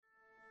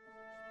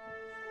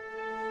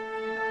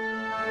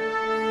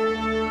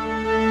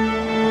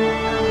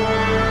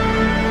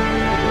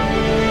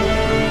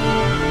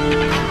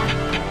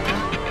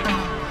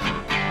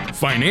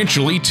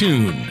Financially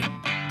Tuned.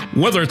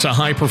 Whether it's a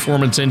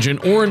high-performance engine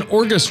or an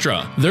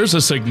orchestra, there's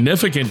a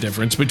significant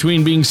difference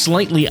between being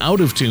slightly out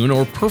of tune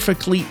or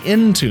perfectly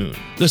in tune.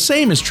 The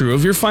same is true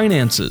of your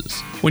finances.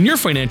 When your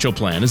financial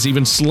plan is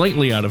even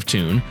slightly out of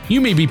tune,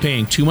 you may be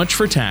paying too much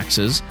for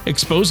taxes,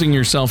 exposing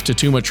yourself to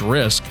too much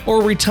risk,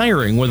 or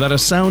retiring without a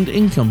sound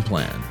income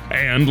plan.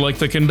 And like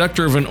the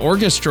conductor of an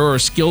orchestra or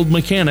skilled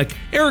mechanic,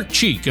 Eric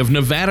Cheek of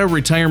Nevada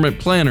Retirement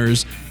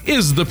Planners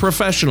is the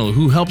professional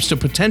who helps to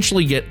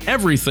potentially get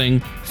everything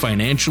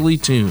financially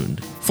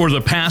tuned. For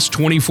the past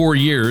 24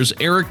 years,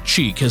 Eric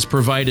Cheek has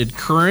provided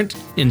current,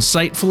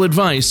 insightful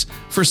advice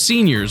for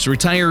seniors,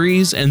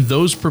 retirees, and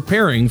those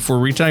preparing for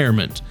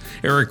retirement.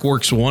 Eric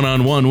works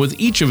one-on-one with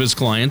each of his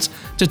clients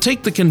to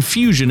take the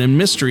confusion and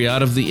mystery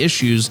out of the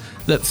issues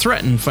that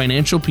threaten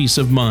financial peace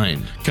of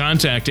mind.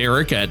 Contact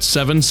Eric at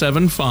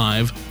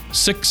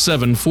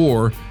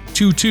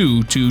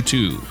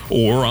 775-674-2222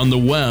 or on the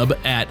web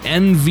at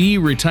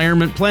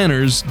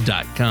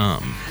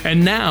nvretirementplanners.com.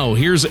 And now,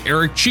 here's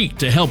Eric Cheek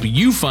to help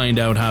you find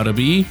out how to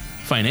be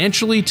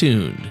financially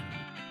tuned.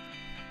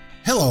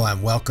 Hello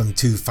and welcome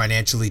to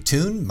Financially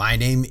Tuned. My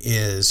name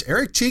is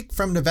Eric Cheek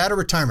from Nevada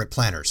Retirement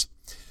Planners.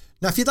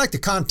 Now, if you'd like to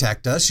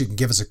contact us, you can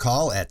give us a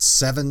call at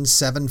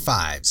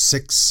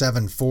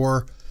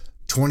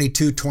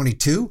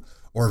 775-674-2222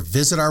 or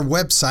visit our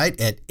website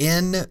at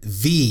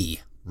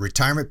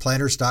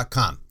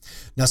nvretirementplanners.com.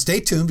 Now, stay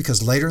tuned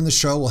because later in the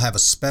show, we'll have a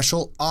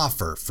special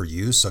offer for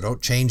you, so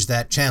don't change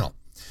that channel.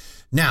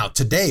 Now,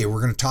 today, we're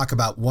going to talk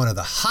about one of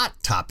the hot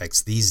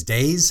topics these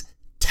days,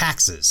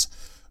 taxes.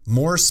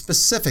 More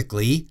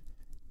specifically,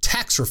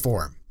 tax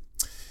reform.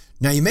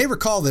 Now, you may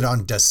recall that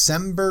on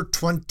December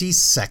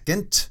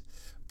 22nd,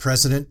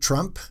 President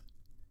Trump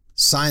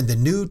signed the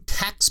new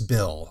tax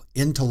bill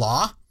into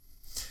law.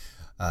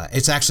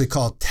 It's actually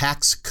called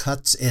Tax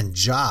Cuts and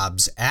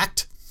Jobs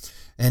Act.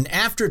 And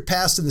after it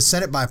passed in the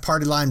Senate by a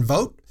party line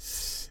vote,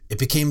 it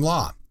became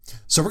law.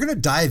 So we're going to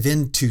dive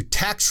into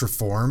tax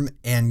reform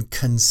and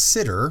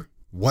consider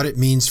what it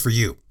means for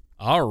you.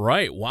 All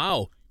right.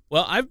 Wow.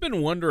 Well, I've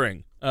been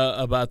wondering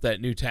about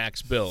that new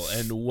tax bill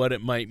and what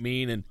it might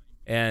mean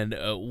and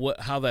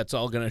how that's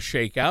all going to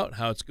shake out,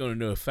 how it's going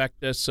to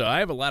affect us. So I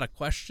have a lot of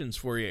questions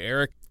for you,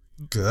 Eric.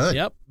 Good.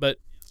 Yep. But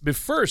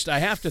first, I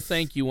have to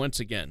thank you once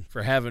again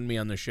for having me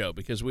on the show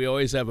because we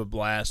always have a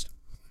blast.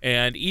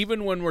 And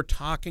even when we're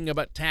talking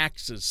about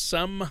taxes,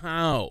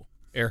 somehow,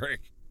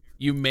 Eric,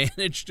 you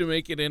manage to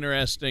make it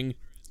interesting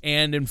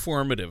and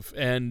informative.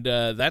 And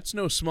that's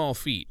no small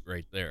feat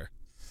right there.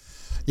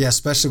 Yeah,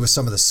 especially with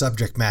some of the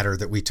subject matter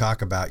that we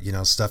talk about, you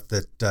know, stuff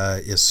that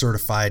is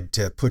certified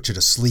to put you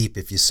to sleep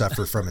if you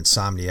suffer from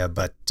insomnia.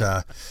 But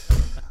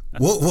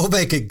we'll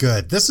make it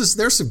good.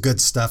 There's some good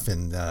stuff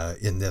in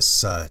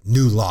this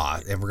new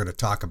law, and we're going to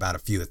talk about a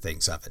few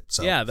things of it.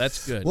 So yeah,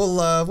 that's good.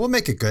 We'll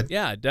make it good.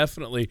 Yeah,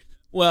 definitely.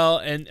 Well,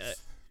 and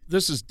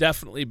this has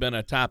definitely been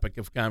a topic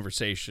of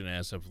conversation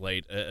as of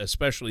late,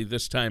 especially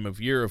this time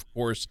of year, of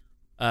course.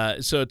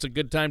 So it's a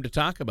good time to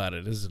talk about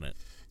it, isn't it?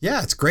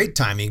 Yeah, it's great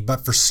timing.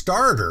 But for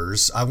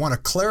starters, I want to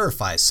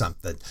clarify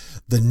something.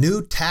 The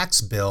new tax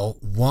bill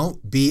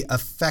won't be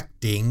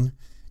affecting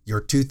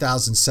your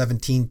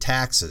 2017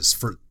 taxes.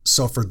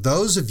 So for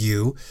those of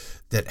you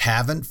that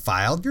haven't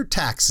filed your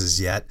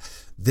taxes yet,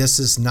 this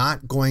is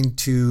not going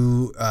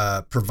to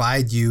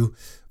provide you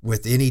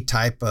with any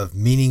type of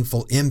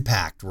meaningful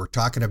impact. We're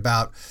talking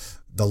about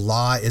the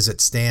law as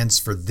it stands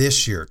for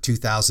this year,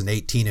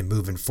 2018, and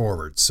moving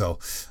forward. So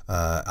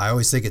I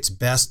always think it's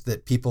best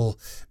that people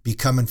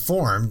become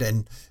informed.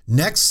 And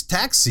next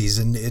tax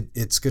season,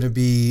 it's going to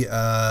be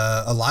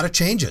a lot of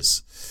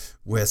changes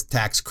with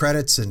tax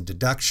credits and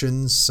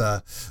deductions.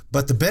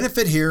 But the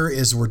benefit here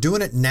is we're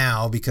doing it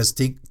now because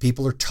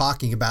people are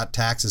talking about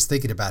taxes,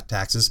 thinking about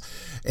taxes.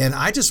 And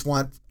I just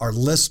want our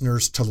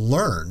listeners to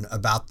learn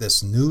about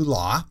this new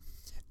law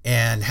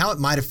and how it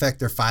might affect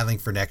their filing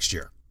for next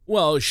year.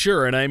 Well,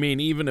 sure. And I mean,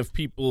 even if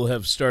people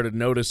have started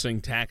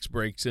noticing tax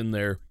breaks in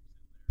their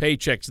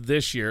paychecks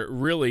this year, it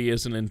really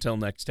isn't until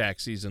next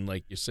tax season,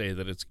 like you say,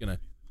 that it's going to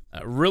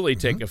really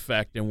take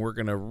effect and we're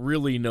going to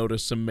really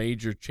notice some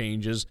major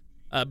changes.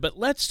 But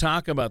let's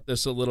talk about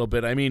this a little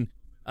bit. I mean,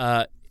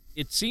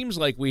 it seems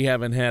like we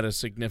haven't had a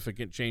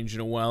significant change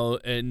in a while.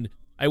 And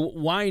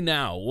why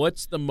now?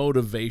 What's the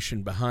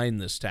motivation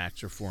behind this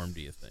tax reform,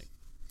 do you think?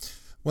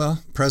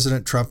 Well,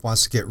 President Trump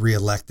wants to get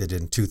reelected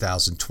in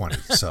 2020,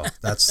 so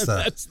that's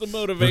the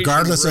motivation.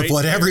 Regardless of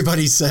what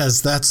everybody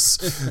says,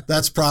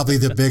 that's probably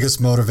the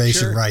biggest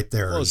motivation right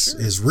there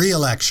is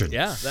reelection.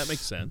 Yeah, that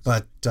makes sense.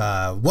 But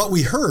what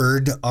we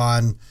heard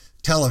on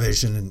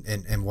television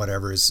and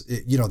whatever is,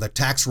 you know, the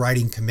Tax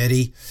Writing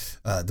Committee,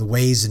 the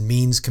Ways and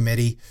Means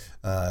Committee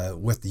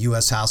with the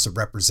U.S. House of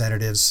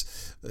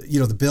Representatives, you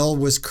know, the bill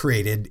was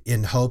created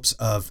in hopes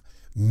of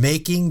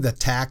making the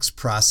tax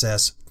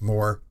process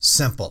more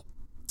simple.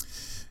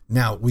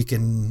 Now, we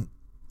can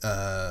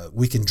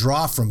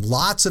draw from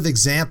lots of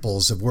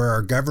examples of where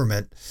our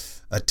government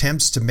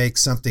attempts to make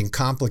something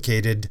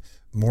complicated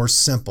more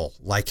simple,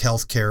 like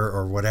healthcare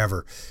or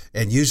whatever.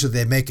 And usually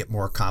they make it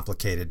more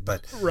complicated.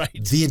 But right.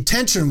 The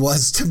intention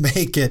was to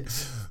make it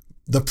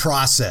the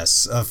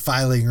process of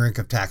filing your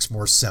income tax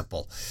more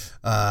simple.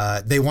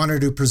 They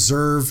wanted to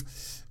preserve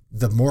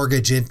the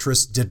mortgage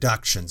interest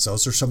deductions.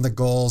 Those are some of the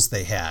goals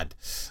they had.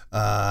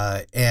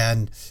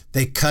 And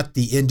they cut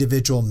the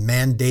individual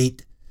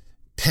mandate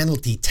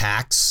penalty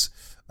tax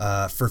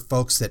for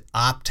folks that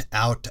opt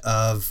out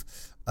of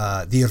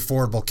the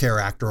Affordable Care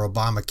Act or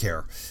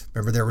Obamacare.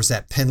 Remember, there was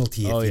that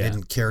penalty if you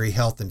didn't carry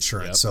health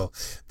insurance. Yep. So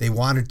they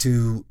wanted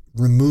to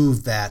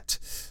remove that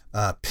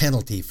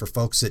penalty for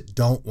folks that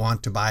don't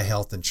want to buy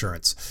health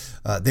insurance.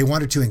 They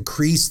wanted to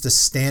increase the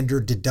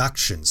standard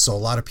deduction, so a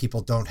lot of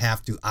people don't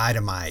have to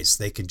itemize.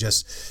 They can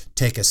just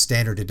take a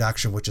standard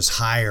deduction, which is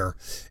higher,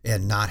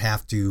 and not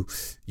have to,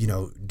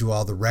 do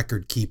all the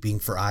record keeping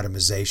for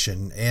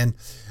itemization. And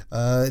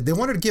they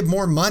wanted to give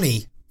more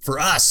money for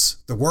us,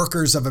 the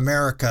workers of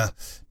America,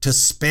 to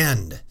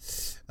spend.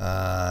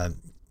 And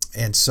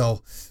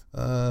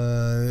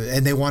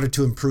they wanted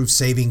to improve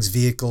savings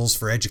vehicles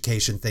for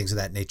education, things of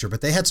that nature.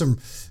 But they had some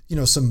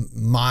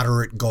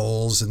moderate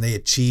goals, and they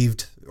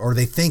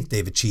think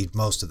they've achieved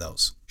most of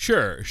those.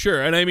 Sure.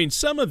 And I mean,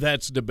 some of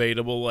that's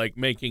debatable, like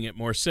making it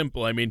more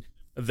simple. I mean,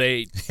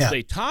 they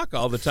talk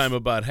all the time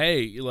about,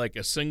 hey, like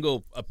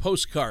a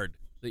postcard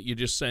that you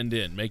just send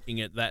in, making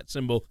it that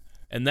simple,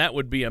 and that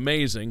would be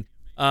amazing.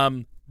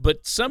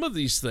 But some of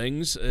these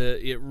things,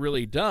 it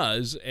really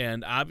does,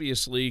 and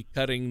obviously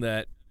cutting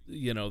that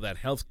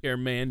healthcare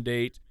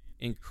mandate,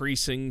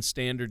 increasing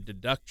standard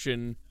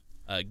deduction,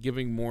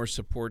 giving more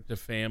support to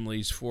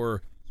families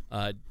for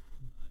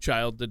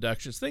child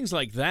deductions, things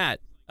like that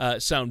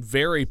sound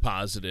very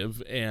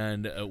positive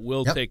and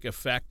will take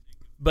effect.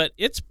 But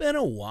it's been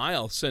a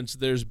while since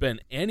there's been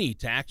any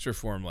tax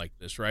reform like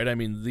this, right? I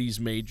mean, these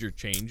major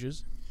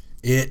changes.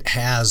 It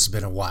has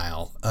been a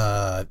while.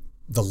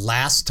 The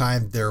last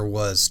time there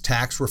was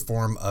tax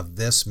reform of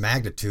this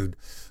magnitude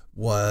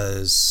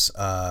was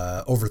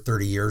over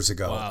 30 years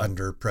ago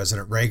under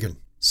President Reagan.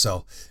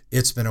 So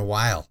it's been a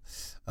while.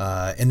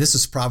 And this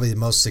is probably the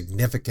most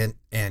significant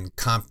and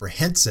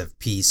comprehensive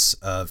piece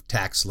of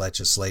tax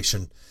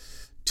legislation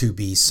to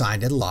be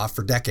signed into law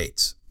for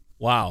decades.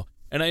 Wow.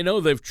 And I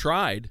know they've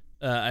tried.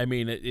 I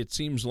mean, it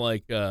seems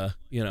like,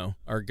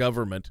 our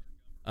government,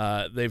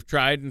 they've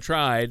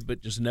tried,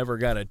 but just never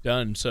got it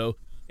done. So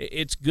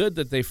it's good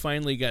that they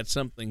finally got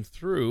something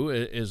through,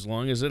 as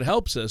long as it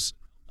helps us.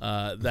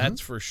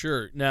 That's for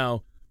sure.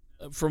 Now,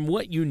 from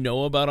what you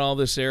know about all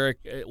this, Eric,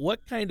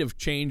 what kind of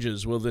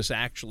changes will this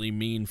actually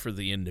mean for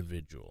the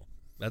individual?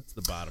 That's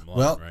the bottom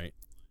line, right?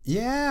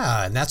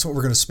 Yeah, and that's what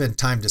we're going to spend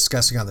time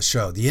discussing on the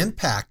show. The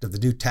impact of the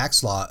new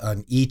tax law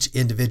on each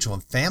individual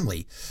and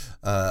family,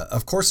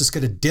 of course, is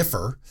going to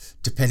differ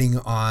depending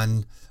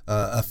on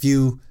a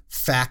few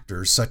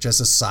factors, such as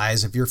the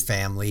size of your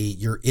family,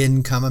 your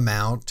income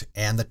amount,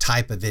 and the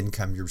type of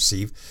income you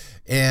receive,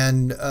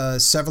 and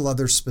several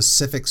other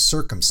specific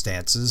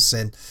circumstances.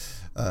 And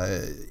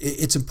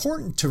it's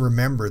important to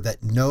remember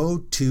that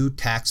no two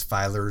tax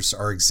filers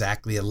are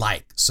exactly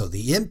alike, so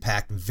the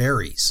impact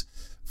varies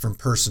from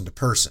person to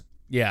person.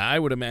 Yeah, I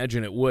would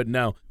imagine it would.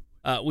 Now,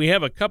 we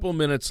have a couple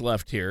minutes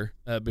left here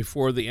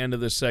before the end of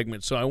this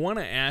segment, so I want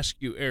to ask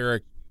you,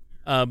 Eric,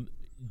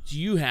 do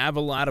you have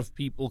a lot of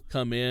people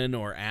come in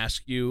or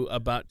ask you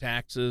about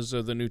taxes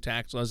or the new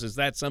tax laws? Is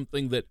that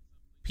something that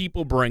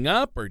people bring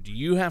up, or do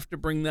you have to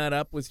bring that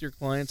up with your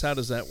clients? How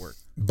does that work?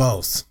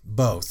 Both.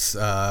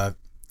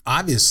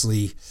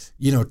 Obviously,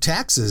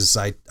 taxes,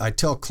 I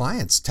tell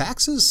clients,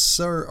 taxes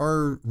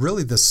are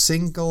really the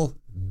single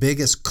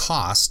biggest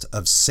cost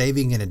of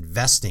saving and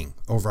investing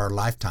over our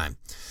lifetime.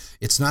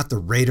 It's not the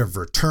rate of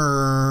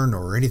return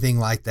or anything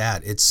like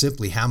that. It's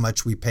simply how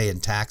much we pay in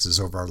taxes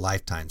over our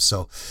lifetime.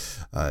 So,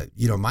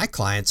 my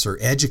clients are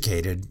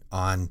educated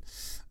on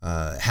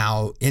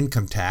how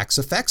income tax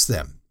affects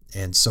them.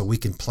 And so we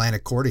can plan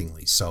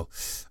accordingly. So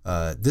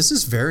this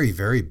is very,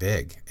 very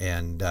big.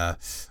 And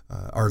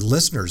our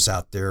listeners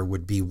out there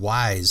would be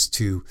wise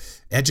to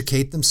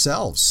educate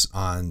themselves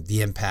on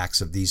the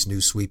impacts of these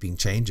new sweeping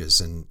changes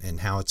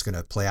and how it's going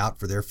to play out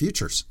for their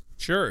futures.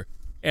 Sure.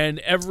 And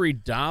every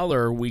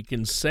dollar we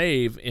can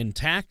save in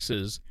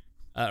taxes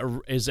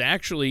is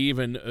actually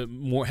even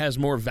has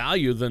more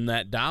value than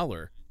that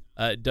dollar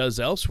does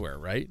elsewhere,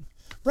 right?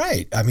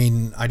 Right. I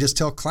mean, I just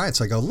tell clients,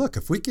 I go, look,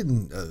 if we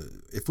can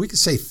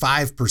save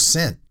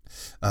 5%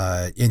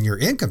 in your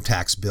income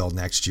tax bill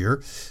next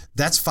year,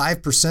 that's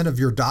 5% of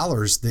your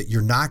dollars that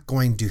you're not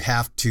going to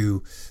have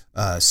to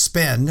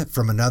spend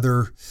from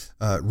another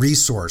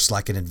resource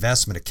like an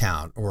investment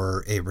account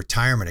or a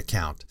retirement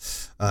account.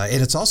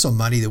 And it's also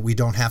money that we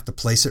don't have to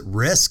place at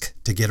risk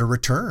to get a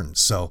return.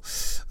 So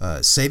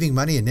saving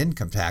money in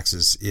income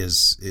taxes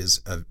is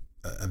a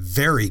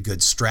very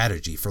good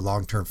strategy for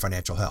long-term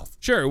financial health.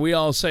 Sure. We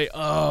all say,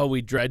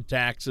 we dread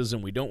taxes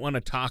and we don't want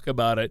to talk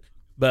about it.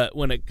 But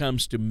when it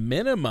comes to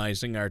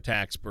minimizing our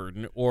tax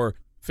burden or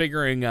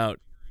figuring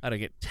out how to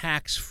get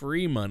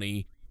tax-free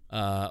money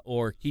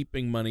or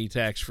keeping money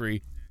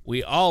tax-free,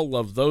 we all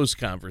love those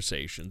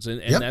conversations,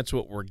 and Yep. that's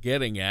what we're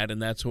getting at,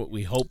 and that's what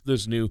we hope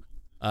these new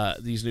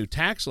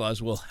tax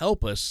laws will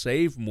help us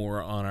save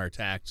more on our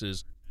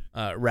taxes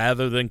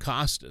rather than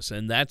cost us,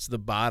 and that's the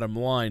bottom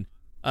line.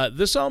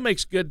 This all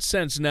makes good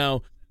sense.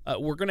 Now,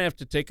 we're going to have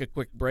to take a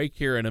quick break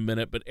here in a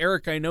minute, but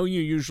Eric, I know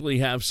you usually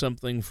have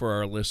something for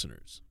our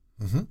listeners.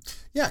 Mm-hmm.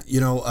 Yeah,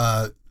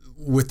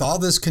 with all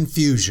this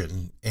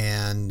confusion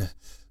and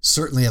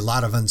certainly a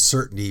lot of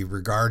uncertainty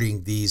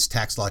regarding these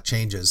tax law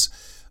changes,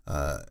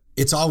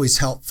 it's always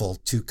helpful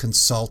to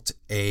consult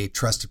a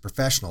trusted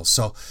professional.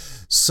 So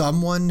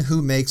someone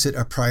who makes it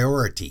a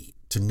priority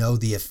to know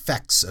the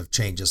effects of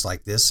changes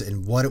like this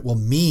and what it will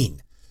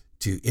mean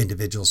to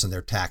individuals and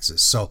their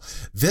taxes. So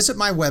visit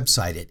my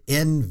website at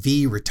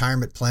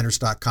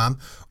nvretirementplanners.com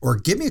or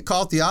give me a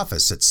call at the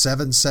office at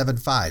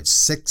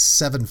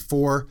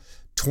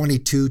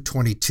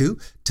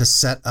 775-674-2222 to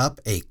set up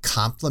a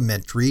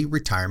complimentary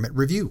retirement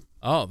review.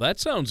 Oh,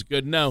 that sounds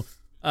good. Now,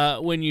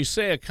 when you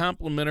say a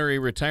complimentary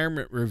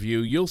retirement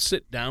review, you'll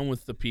sit down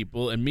with the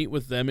people and meet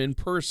with them in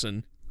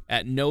person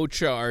at no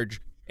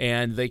charge,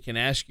 and they can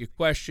ask you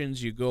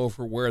questions. You go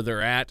over where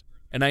they're at.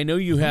 And I know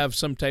you have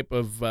some type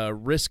of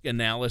risk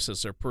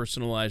analysis or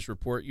personalized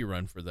report you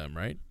run for them,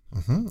 right?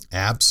 Mm-hmm.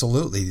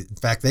 Absolutely. In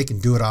fact, they can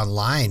do it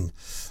online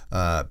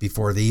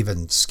before they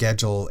even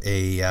schedule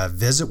a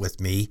visit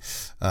with me.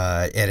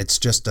 And it's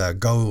just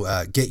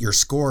go get your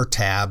score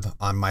tab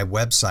on my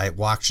website,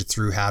 walks you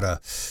through how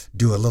to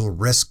do a little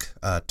risk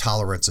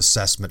tolerance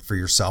assessment for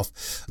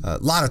yourself. A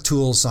lot of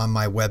tools on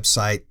my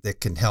website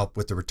that can help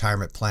with the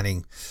retirement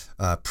planning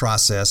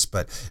process.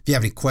 But if you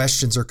have any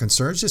questions or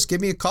concerns, just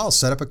give me a call,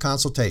 set up a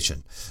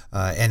consultation.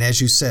 And as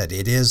you said,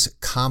 it is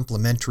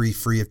complimentary,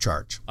 free of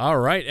charge. All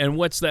right. And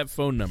what's that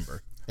phone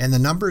number? And the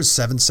number is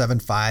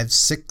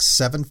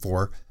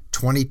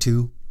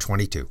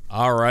 775-674-2222.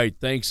 All right.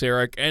 Thanks,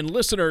 Eric. And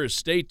listeners,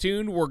 stay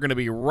tuned. We're going to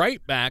be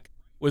right back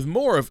with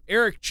more of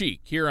Eric Cheek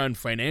here on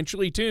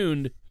Financially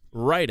Tuned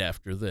right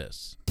after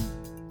this.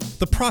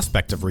 The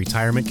prospect of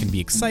retirement can be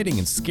exciting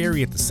and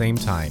scary at the same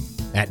time.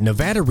 At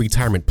Nevada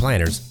Retirement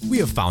Planners, we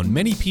have found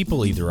many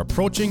people either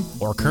approaching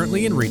or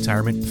currently in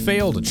retirement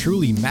fail to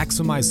truly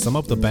maximize some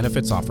of the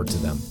benefits offered to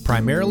them,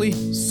 primarily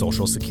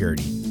Social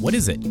Security. What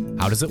is it?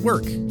 How does it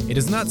work? It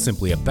is not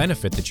simply a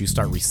benefit that you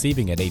start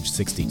receiving at age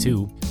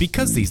 62.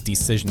 Because these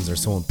decisions are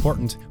so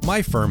important,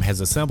 my firm has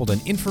assembled an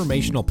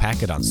informational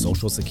packet on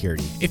Social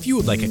Security. If you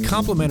would like a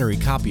complimentary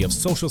copy of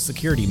Social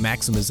Security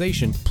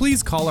Maximization,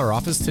 please call our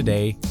office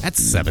today at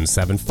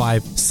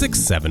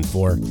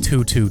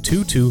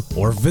 775-674-2222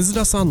 or visit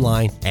us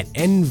online at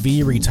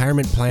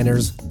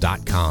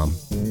nvretirementplanners.com.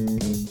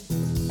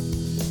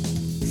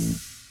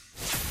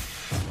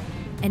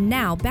 And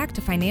now back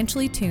to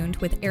Financially Tuned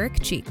with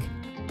Eric Cheek.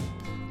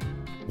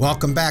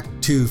 Welcome back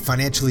to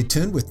Financially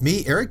Tuned with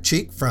me, Eric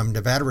Cheek from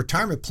Nevada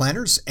Retirement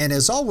Planners, and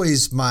as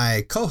always,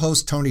 my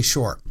co-host Tony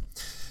Shore.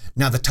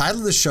 Now, the title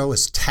of the show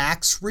is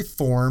Tax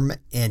Reform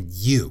and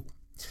You.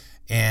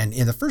 And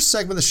in the first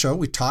segment of the show,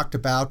 we talked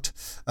about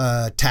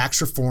tax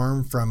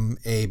reform from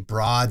a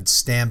broad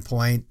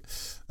standpoint,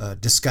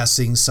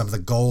 discussing some of the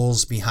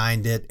goals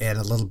behind it and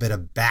a little bit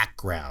of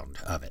background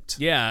of it.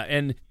 Yeah,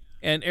 and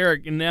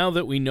Eric, now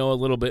that we know a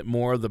little bit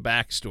more of the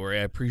backstory,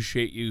 I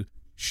appreciate you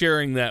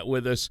sharing that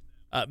with us.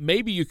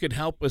 Maybe you could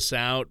help us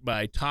out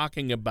by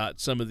talking about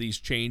some of these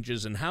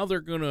changes and how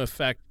they're going to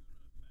affect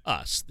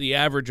us, the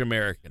average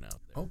American out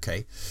there.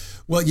 Okay.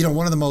 Well,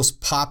 one of the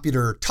most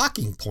popular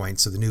talking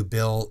points of the new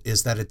bill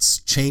is that it's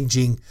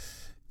changing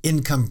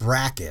income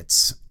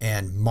brackets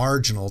and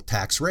marginal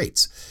tax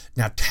rates.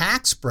 Now,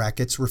 tax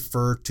brackets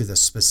refer to the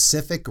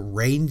specific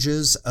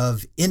ranges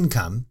of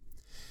income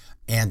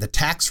and the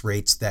tax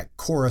rates that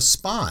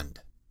correspond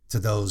to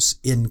those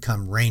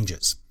income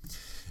ranges.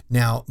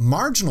 Now,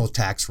 marginal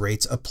tax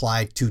rates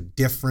apply to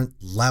different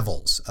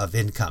levels of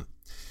income.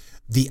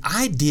 The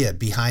idea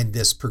behind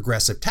this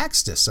progressive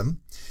tax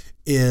system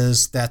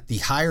is that the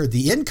higher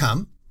the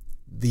income,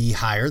 the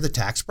higher the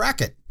tax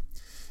bracket.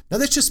 Now,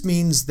 this just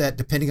means that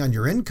depending on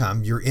your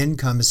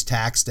income is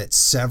taxed at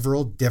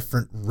several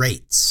different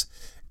rates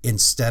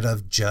instead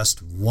of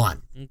just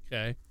one.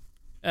 Okay.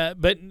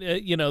 But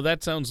that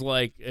sounds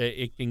like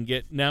it can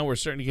get, now we're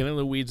starting to get into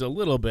the weeds a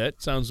little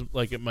bit. Sounds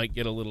like it might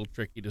get a little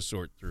tricky to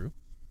sort through.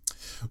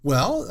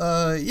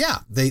 Well, yeah,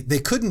 they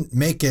couldn't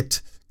make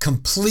it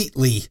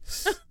completely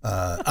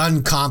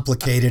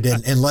uncomplicated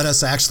and let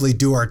us actually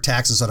do our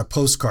taxes on a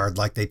postcard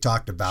like they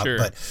talked about. Sure.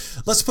 But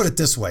let's put it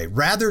this way.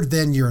 Rather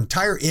than your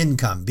entire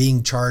income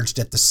being charged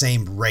at the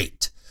same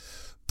rate,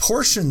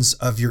 portions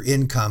of your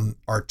income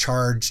are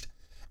charged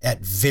at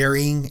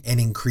varying and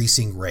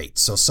increasing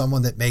rates. So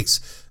someone that makes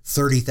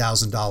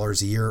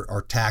 $30,000 a year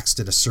are taxed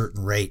at a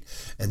certain rate.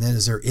 And then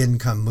as their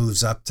income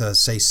moves up to,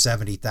 say,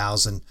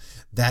 $70,000,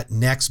 that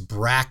next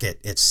bracket,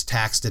 it's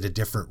taxed at a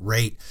different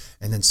rate.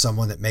 And then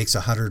someone that makes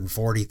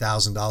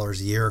 $140,000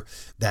 a year,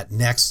 that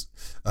next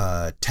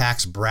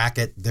tax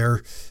bracket,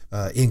 they're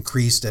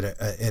increased at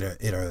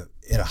a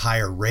at a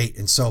higher rate.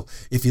 And so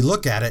if you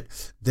look at it,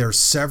 there's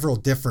several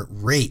different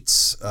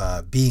rates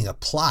being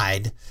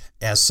applied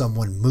as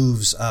someone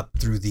moves up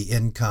through the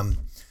income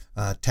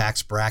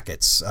tax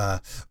brackets.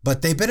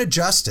 But they've been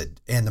adjusted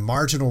and the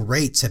marginal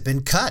rates have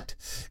been cut.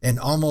 And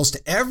almost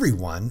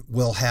everyone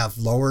will have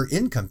lower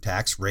income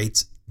tax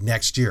rates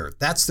next year.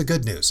 That's the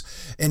good news.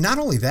 And not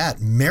only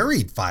that,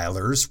 married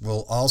filers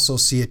will also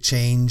see a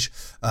change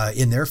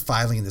in their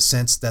filing in the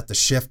sense that the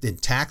shift in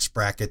tax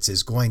brackets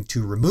is going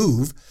to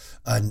remove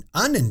an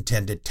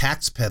unintended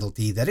tax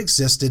penalty that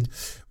existed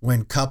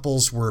when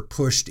couples were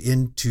pushed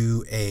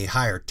into a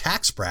higher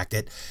tax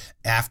bracket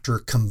after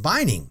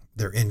combining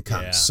their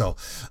incomes. Yeah. So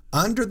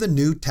under the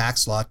new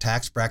tax law,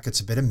 tax brackets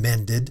have been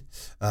amended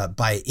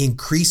by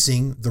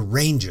increasing the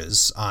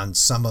ranges on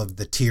some of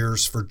the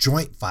tiers for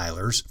joint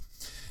filers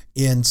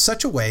in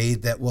such a way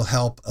that will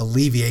help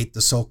alleviate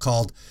the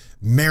so-called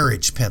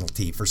marriage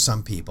penalty for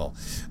some people.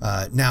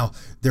 Now,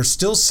 there's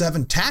still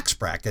 7 tax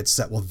brackets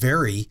that will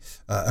vary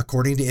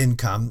according to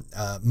income.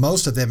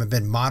 Most of them have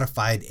been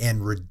modified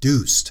and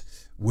reduced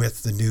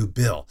with the new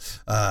bill.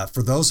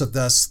 For those of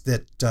us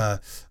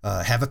that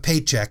have a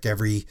paycheck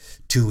every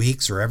 2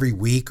 weeks or every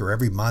week or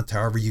every month,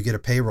 however you get a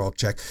payroll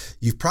check,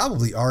 you've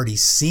probably already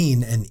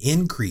seen an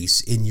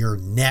increase in your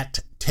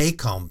net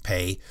take-home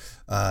pay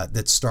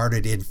that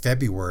started in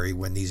February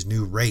when these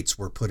new rates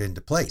were put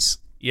into place.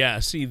 Yeah,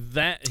 see,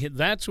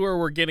 that's where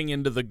we're getting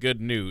into the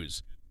good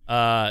news.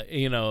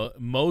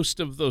 Most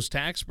of those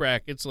tax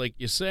brackets, like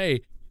you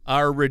say,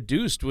 are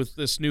reduced with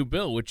this new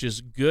bill, which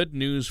is good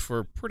news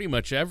for pretty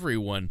much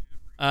everyone.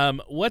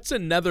 What's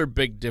another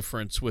big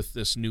difference with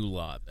this new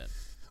law then?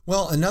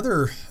 Well,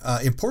 another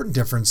important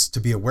difference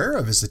to be aware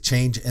of is the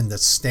change in the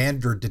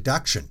standard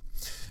deduction.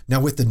 Now,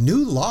 with the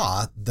new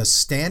law, the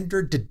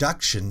standard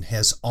deduction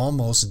has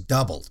almost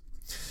doubled.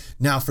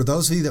 Now, for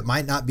those of you that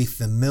might not be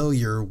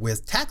familiar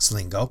with tax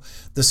lingo,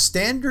 the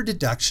standard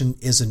deduction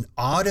is an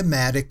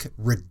automatic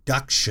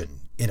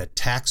reduction in a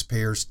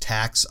taxpayer's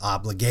tax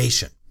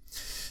obligation.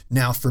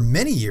 Now, for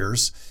many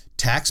years,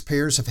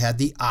 taxpayers have had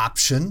the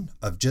option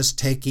of just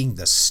taking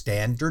the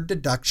standard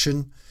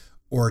deduction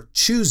or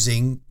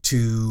choosing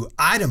to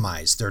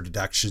itemize their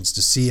deductions to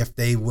see if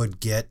they would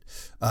get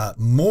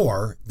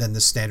more than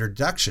the standard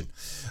deduction.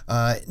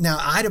 Now,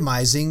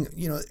 itemizing,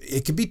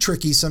 it can be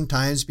tricky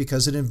sometimes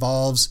because it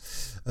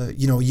involves,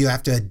 you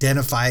have to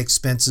identify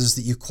expenses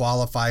that you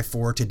qualify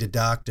for to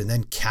deduct and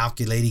then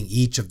calculating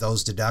each of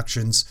those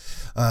deductions.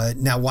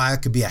 Now, while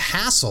it could be a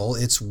hassle,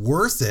 it's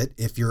worth it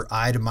if your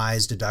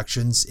itemized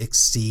deductions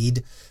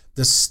exceed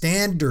the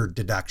standard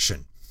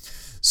deduction.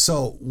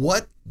 So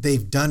what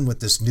they've done with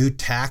this new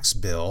tax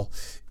bill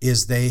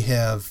is they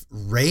have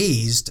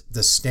raised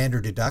the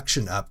standard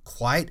deduction up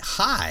quite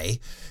high.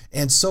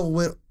 And so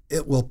what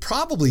it will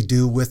probably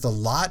do with a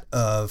lot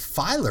of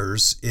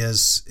filers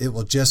is it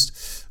will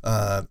just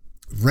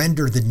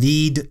render the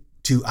need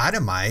to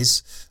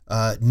itemize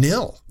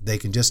nil. They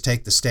can just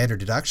take the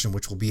standard deduction,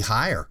 which will be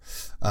higher.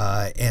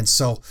 And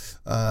so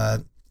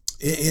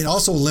it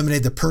also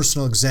eliminated the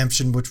personal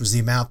exemption, which was the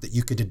amount that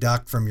you could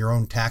deduct from your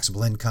own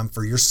taxable income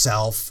for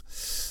yourself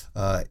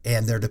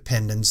and their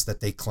dependents that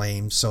they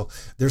claim. So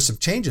there's some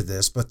change of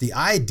this, but the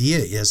idea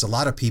is a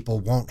lot of people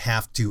won't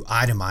have to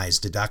itemize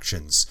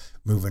deductions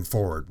moving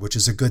forward, which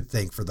is a good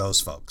thing for those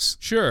folks.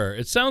 Sure.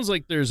 It sounds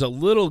like there's a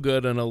little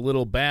good and a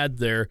little bad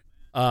there.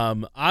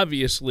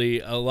 Obviously,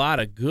 a lot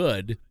of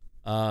good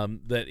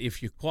that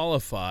if you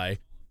qualify,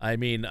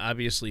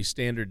 obviously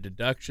standard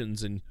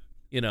deductions and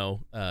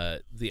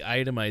the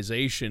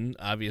itemization,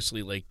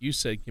 obviously, like you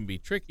said, can be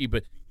tricky,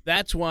 but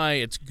that's why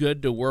it's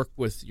good to work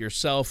with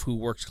yourself who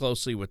works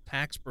closely with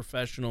tax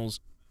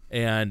professionals.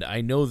 And I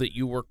know that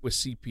you work with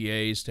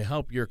CPAs to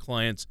help your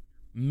clients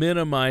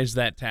minimize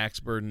that tax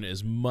burden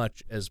as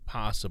much as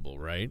possible,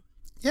 right?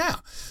 Yeah,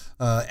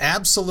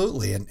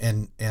 absolutely.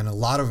 And a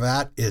lot of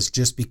that is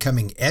just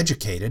becoming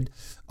educated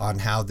on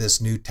how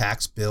this new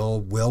tax bill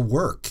will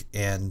work.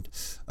 And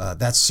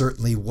that's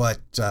certainly what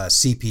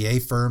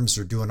CPA firms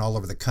are doing all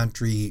over the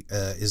country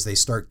as they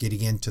start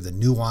getting into the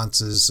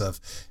nuances of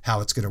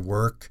how it's going to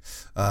work.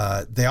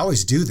 They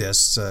always do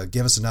this,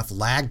 give us enough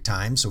lag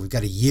time. So we've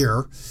got a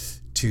year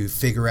to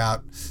figure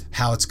out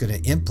how it's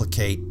going to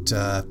implicate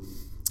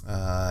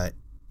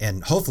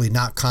and hopefully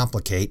not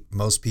complicate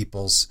most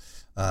people's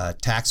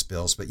tax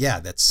bills. But yeah,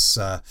 that's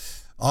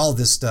all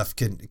this stuff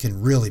can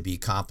really be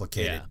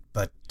complicated. Yeah.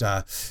 But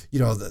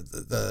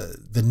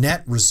the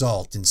net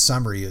result in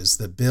summary is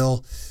the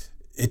bill,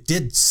 it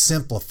did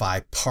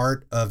simplify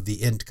part of the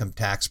income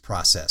tax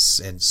process.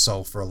 And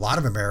so for a lot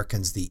of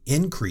Americans, the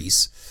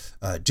increase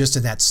just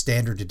in that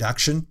standard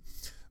deduction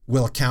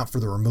will account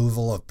for the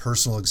removal of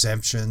personal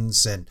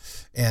exemptions and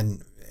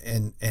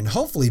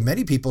hopefully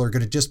many people are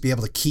going to just be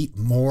able to keep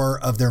more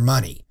of their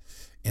money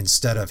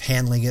instead of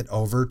handling it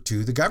over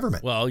to the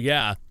government. Well,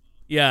 yeah,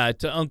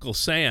 to Uncle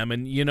Sam.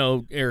 And,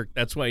 Eric,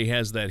 that's why he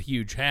has that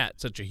huge hat,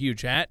 such a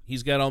huge hat.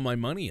 He's got all my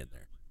money in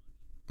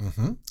there.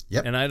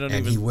 Yep. And I don't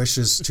he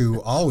wishes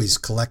to always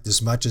collect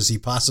as much as he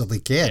possibly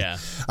can. Yeah.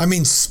 I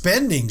mean,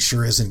 spending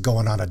sure isn't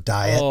going on a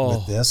diet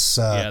with this.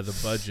 The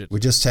budget. We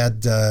just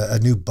had a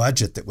new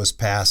budget that was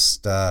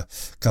passed a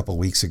couple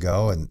weeks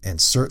ago, and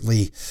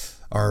certainly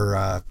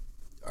our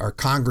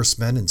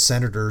congressmen and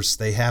senators,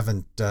 they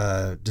haven't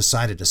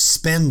decided to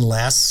spend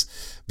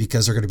less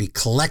because they're going to be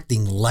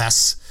collecting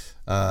less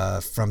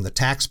from the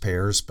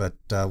taxpayers, but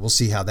we'll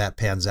see how that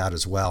pans out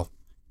as well.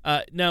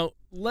 Now,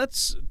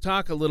 let's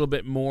talk a little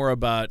bit more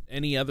about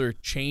any other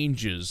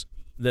changes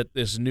that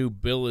this new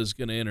bill is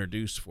going to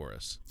introduce for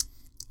us.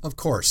 Of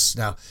course.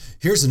 Now,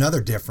 here's another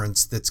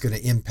difference that's going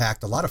to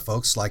impact a lot of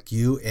folks like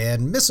you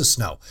and Mrs.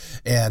 Snow,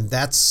 and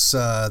that's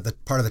the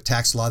part of the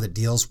tax law that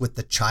deals with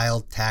the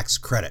child tax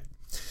credit.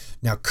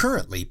 Now,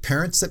 currently,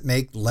 parents that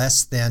make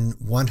less than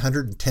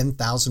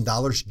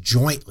 $110,000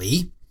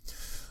 jointly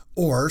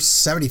or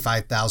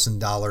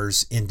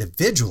 $75,000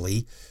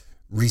 individually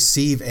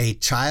receive a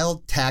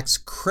child tax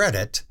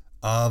credit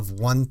of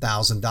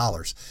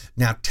 $1,000.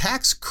 Now,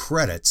 tax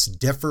credits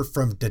differ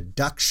from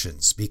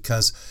deductions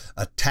because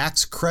a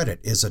tax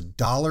credit is a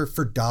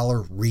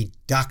dollar-for-dollar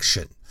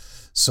reduction.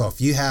 So if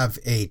you have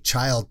a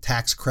child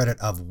tax credit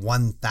of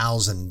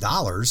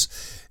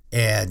 $1,000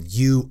 and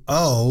you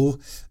owe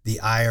the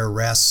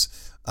IRS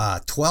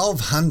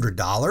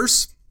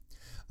 $1,200,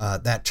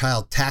 that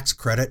child tax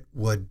credit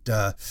would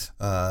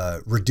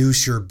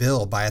reduce your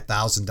bill by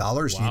 $1,000.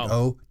 Wow. You'd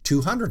owe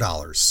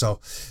 $200. So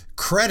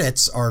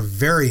credits are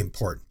very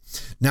important.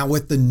 Now,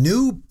 with the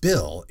new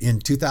bill in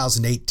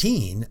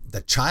 2018,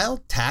 the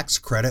child tax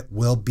credit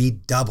will be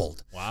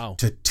doubled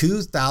to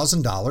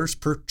 $2,000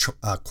 per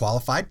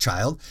qualified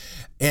child,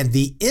 and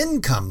the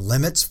income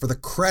limits for the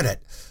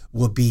credit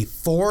will be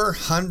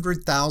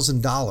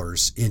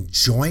 $400,000 in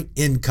joint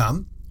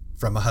income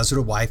from a husband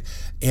or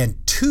wife, and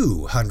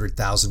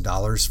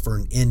 $200,000 for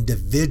an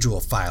individual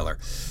filer.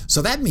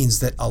 So that means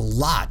that a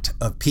lot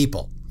of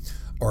people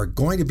are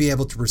going to be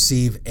able to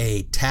receive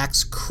a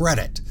tax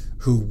credit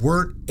who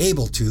weren't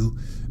able to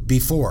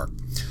before.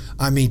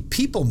 I mean,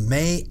 people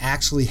may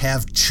actually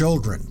have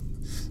children,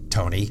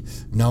 Tony,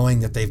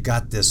 knowing that they've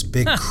got this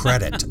big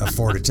credit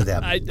afforded to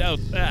them. I doubt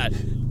that.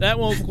 That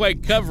won't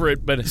quite cover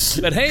it, but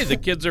hey, the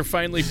kids are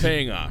finally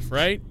paying off,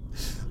 right?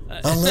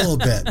 A little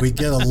bit. We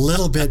get a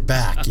little bit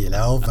back,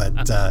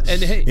 but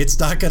and hey, it's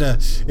not gonna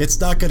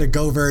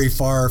go very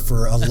far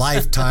for a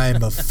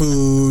lifetime of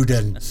food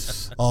and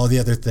all the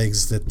other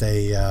things that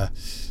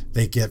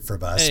they get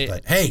from us.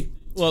 But hey,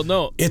 well,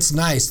 no, it's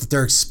nice that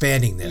they're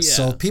expanding this.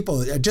 Yeah. So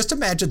people, just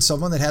imagine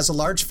someone that has a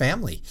large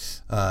family.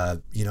 My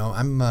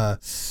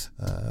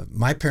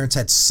parents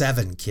had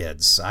 7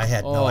 kids. I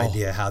had no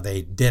idea how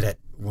they did it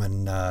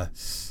when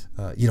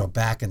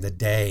back in the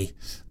day.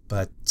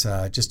 But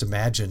just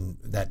imagine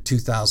that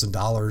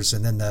 $2,000,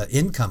 and then the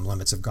income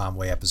limits have gone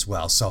way up as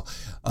well. So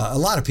a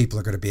lot of people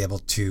are going to be able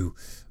to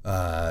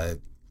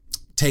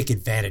take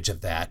advantage of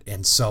that.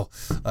 And so,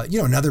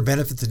 another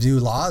benefit of the new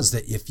law is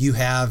that if you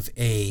have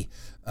a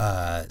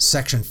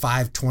Section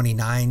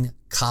 529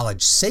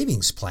 college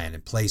savings plan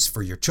in place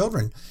for your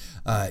children,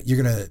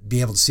 you're going to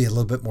be able to see a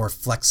little bit more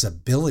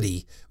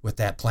flexibility with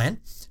that plan.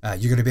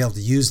 You're going to be able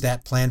to use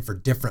that plan for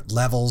different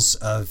levels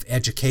of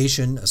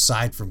education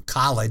aside from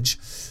college,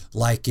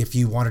 like if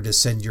you wanted to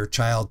send your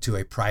child to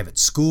a private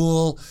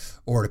school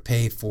or to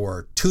pay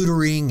for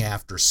tutoring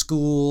after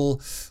school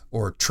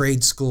or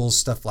trade schools,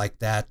 stuff like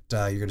that.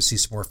 You're going to see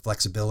some more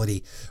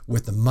flexibility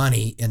with the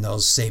money in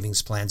those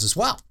savings plans as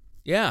well.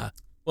 Yeah.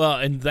 Well,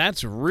 and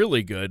that's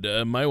really good.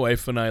 My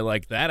wife and I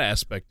like that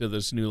aspect of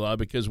this new law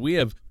because we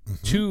have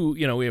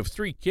we have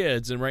 3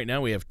 kids, and right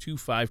now we have 2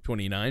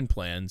 529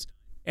 plans.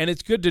 And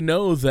it's good to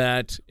know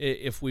that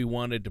if we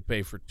wanted to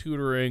pay for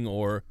tutoring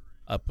or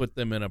put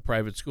them in a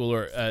private school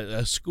or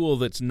a school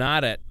that's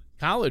not at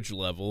college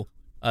level,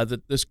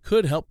 that this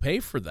could help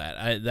pay for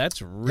that.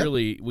 That's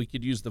really, we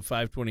could use the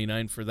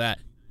 529 for that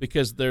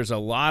because there's a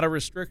lot of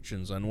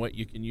restrictions on what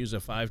you can use a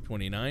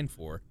 529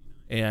 for.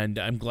 And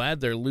I'm glad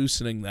they're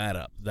loosening that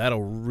up.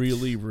 That'll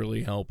really,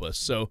 really help us.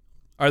 So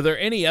are there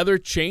any other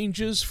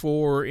changes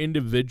for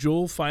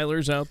individual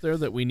filers out there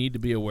that we need to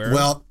be aware of?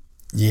 Well,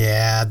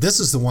 yeah, this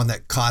is the one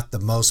that caught the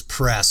most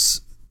press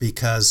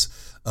because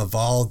of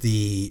all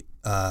the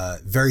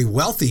very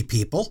wealthy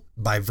people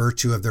by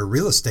virtue of their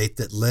real estate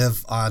that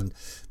live on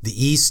the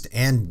east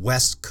and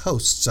west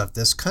coasts of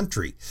this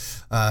country.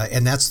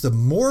 And that's the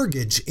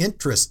mortgage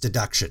interest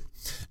deduction.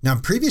 Now, in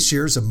previous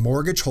years, a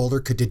mortgage holder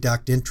could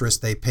deduct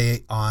interest they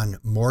pay on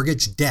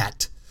mortgage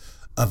debt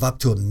of up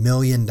to $1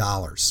 million.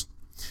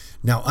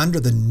 Now, under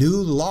the new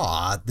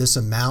law, this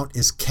amount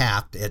is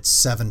capped at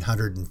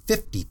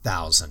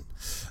 $750,000.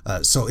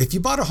 So if you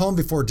bought a home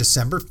before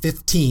December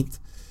 15th,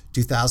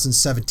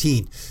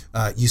 2017,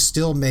 you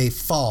still may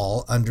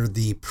fall under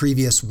the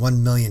previous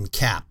 $1 million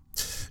cap.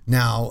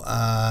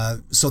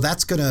 Now, so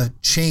that's going to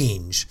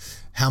change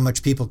how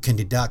much people can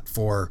deduct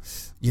for,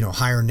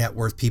 higher net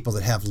worth people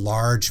that have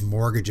large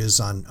mortgages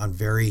on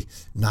very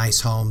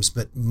nice homes.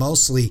 But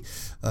mostly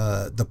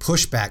the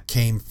pushback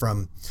came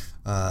from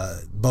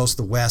both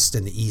the West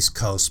and the East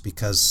Coast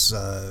because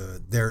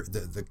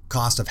the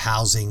cost of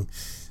housing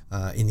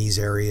in these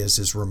areas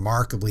is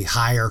remarkably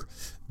higher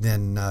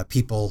than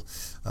people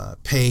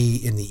pay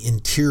in the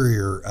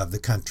interior of the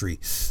country.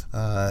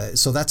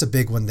 So that's a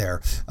big one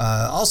there.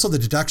 Also, the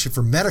deduction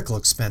for medical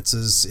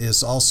expenses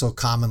is also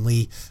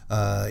commonly,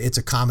 it's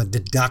a common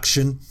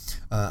deduction.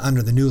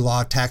 Under the new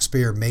law, a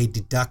taxpayer may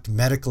deduct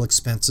medical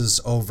expenses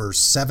over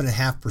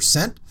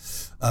 7.5%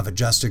 of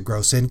adjusted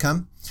gross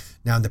income.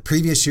 Now, in the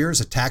previous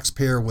years, a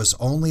taxpayer was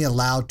only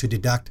allowed to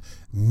deduct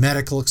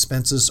medical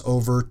expenses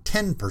over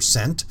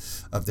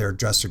 10% of their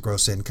adjusted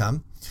gross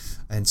income.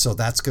 And so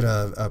that's going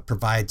to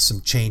provide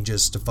some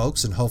changes to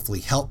folks and hopefully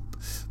help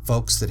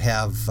folks that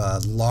have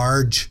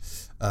large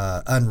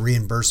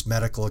unreimbursed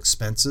medical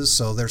expenses.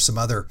 So there's some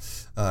other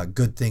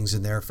good things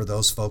in there for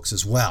those folks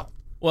as well.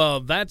 Well,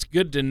 that's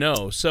good to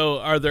know. So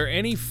are there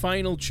any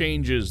final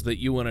changes that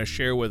you want to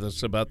share with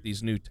us about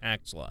these new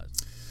tax laws?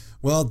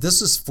 Well,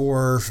 this is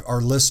for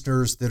our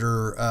listeners that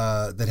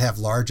are that have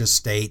large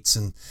estates,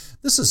 and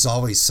this is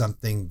always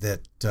something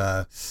that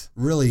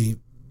really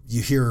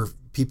you hear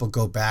people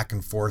go back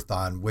and forth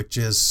on, which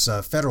is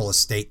federal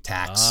estate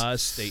tax.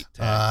 Estate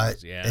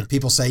taxes, yeah. And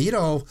people say,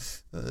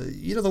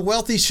 the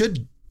wealthy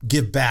should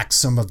give back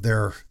some of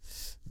their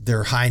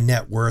high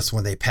net worth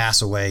when they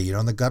pass away,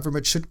 and the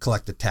government should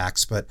collect a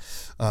tax. But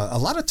a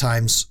lot of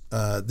times,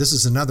 this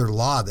is another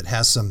law that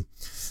has some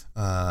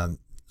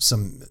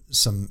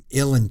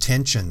ill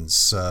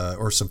intentions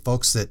or some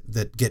folks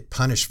that get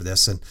punished for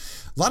this. And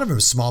a lot of them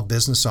are small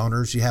business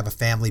owners. You have a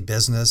family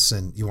business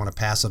and you want to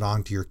pass it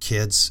on to your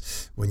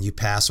kids when you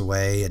pass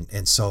away.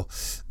 And so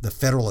the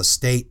federal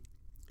estate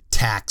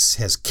tax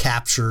has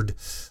captured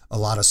a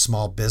lot of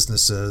small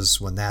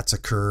businesses when that's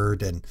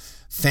occurred, and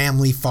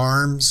family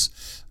farms.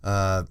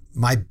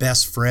 My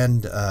best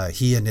friend,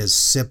 he and his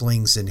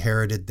siblings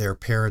inherited their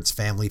parents'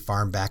 family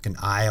farm back in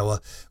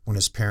Iowa when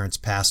his parents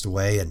passed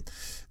away, and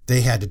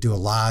they had to do a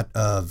lot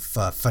of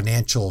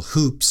financial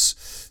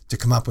hoops to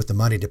come up with the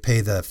money to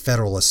pay the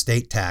federal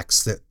estate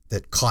tax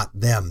that caught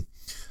them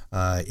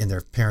in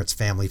their parents'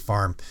 family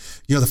farm.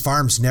 The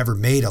farms never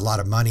made a lot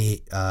of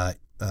money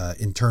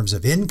in terms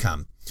of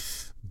income,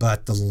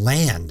 but the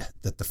land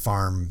that the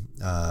farm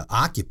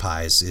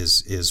occupies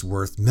is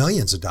worth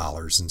millions of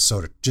dollars. And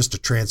so just to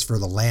transfer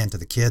the land to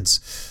the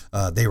kids,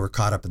 they were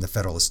caught up in the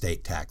federal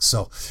estate tax.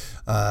 So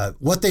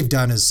what they've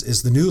done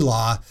is the new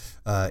law,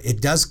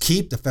 it does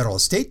keep the federal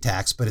estate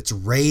tax, but it's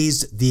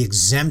raised the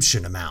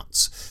exemption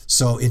amounts.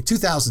 So in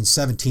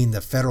 2017,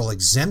 the federal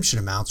exemption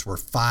amounts were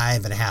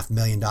 $5.5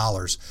 million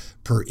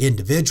per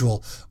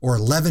individual, or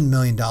 $11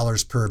 million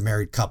per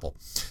married couple.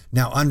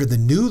 Now, under the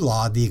new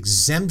law, the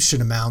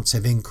exemption amounts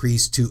have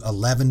increased to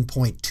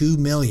 $11.2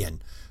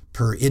 million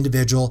per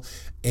individual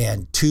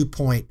and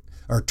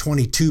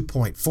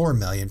 $22.4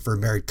 million for a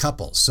married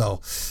couple.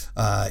 So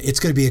it's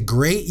going to be a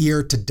great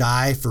year to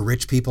die for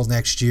rich people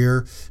next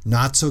year.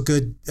 Not so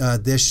good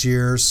this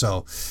year.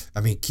 So,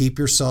 keep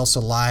yourselves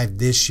alive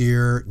this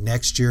year.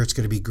 Next year, it's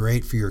going to be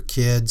great for your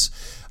kids.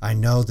 I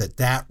know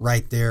that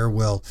right there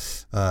will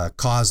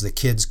cause the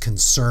kids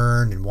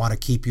concern and want to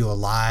keep you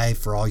alive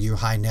for all you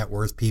high net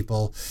worth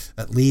people,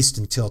 at least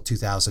until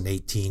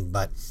 2018.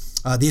 But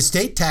the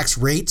estate tax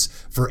rates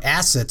for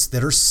assets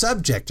that are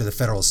subject to the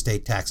federal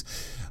estate tax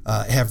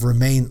have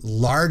remained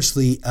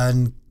largely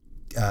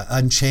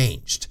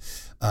unchanged,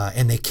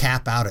 and they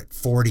cap out at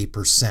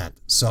 40%.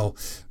 So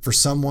for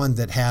someone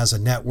that has a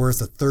net worth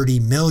of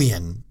 $30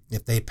 million,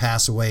 if they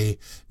pass away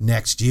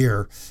next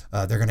year,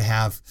 they're going to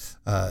have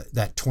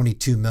that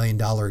 $22 million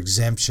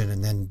exemption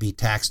and then be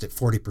taxed at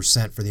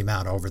 40% for the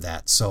amount over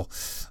that. So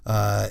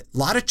a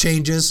lot of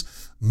changes.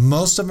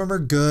 Most of them are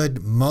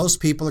good.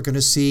 Most people are going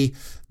to see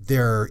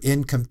their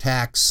income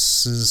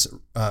taxes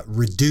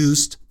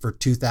reduced for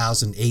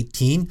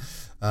 2018.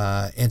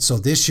 And so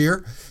this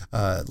year,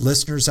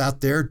 listeners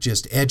out there,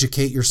 just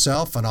educate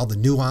yourself on all the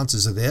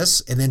nuances of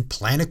this and then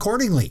plan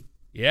accordingly.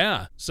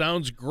 Yeah,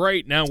 sounds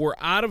great. Now, we're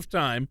out of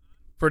time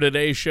for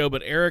today's show,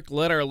 but Eric,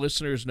 let our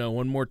listeners know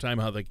one more time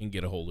how they can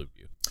get a hold of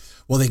you.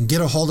 Well, they can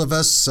get a hold of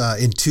us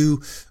in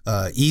two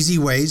easy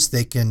ways.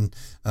 They can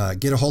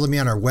get a hold of me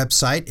on our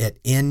website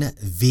at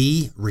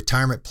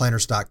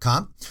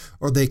nvretirementplanners.com,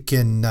 or they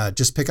can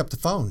just pick up the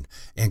phone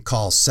and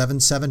call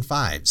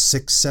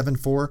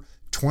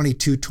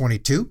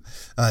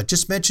 775-674-2222.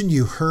 Just mention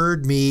you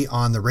heard me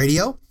on the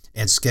radio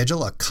and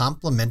schedule a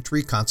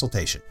complimentary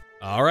consultation.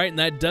 All right, and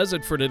that does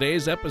it for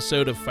today's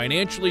episode of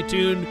Financially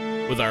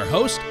Tuned with our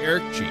host,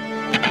 Eric Cheek.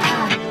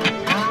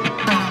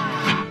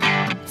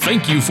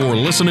 Thank you for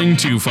listening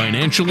to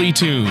Financially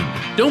Tuned.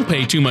 Don't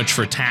pay too much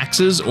for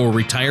taxes or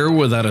retire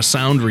without a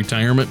sound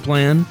retirement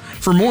plan.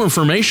 For more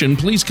information,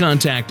 please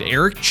contact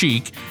Eric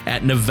Cheek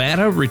at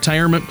Nevada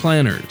Retirement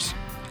Planners.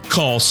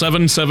 Call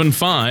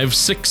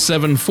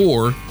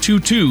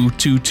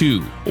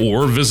 775-674-2222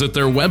 or visit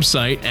their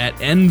website at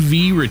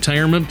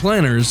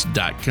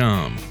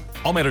nvretirementplanners.com.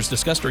 All matters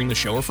discussed during the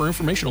show are for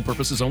informational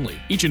purposes only.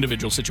 Each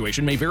individual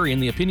situation may vary,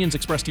 and the opinions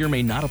expressed here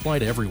may not apply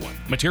to everyone.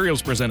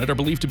 Materials presented are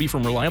believed to be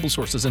from reliable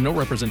sources, and no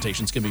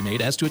representations can be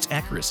made as to its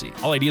accuracy.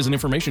 All ideas and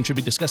information should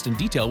be discussed in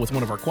detail with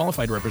one of our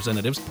qualified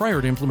representatives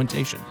prior to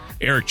implementation.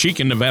 Eric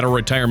Cheek and Nevada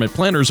Retirement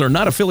Planners are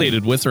not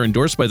affiliated with or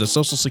endorsed by the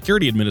Social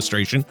Security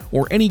Administration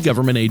or any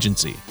government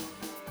agency.